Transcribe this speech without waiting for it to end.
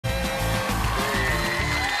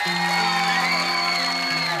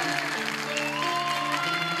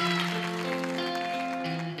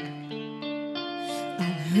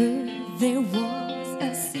There was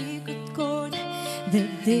a secret chord that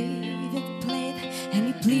David played, and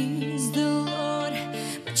it pleased the Lord.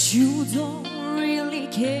 But you don't really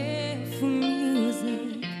care for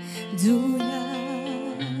music, do ya?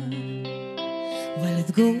 Well,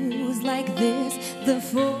 it goes like this: the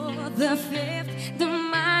fourth, the fifth, the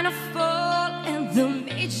minor fall, and the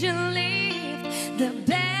major lift. The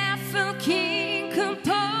baffled king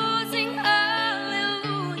composing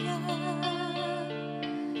hallelujah,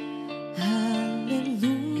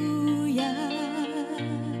 hallelujah,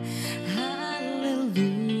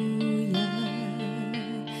 hallelujah,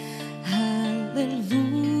 hallelujah,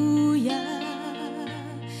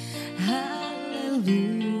 hallelujah.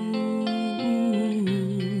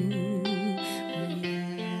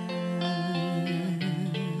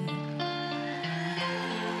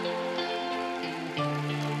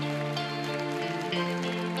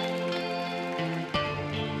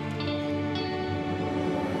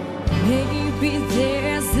 Maybe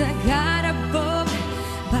there's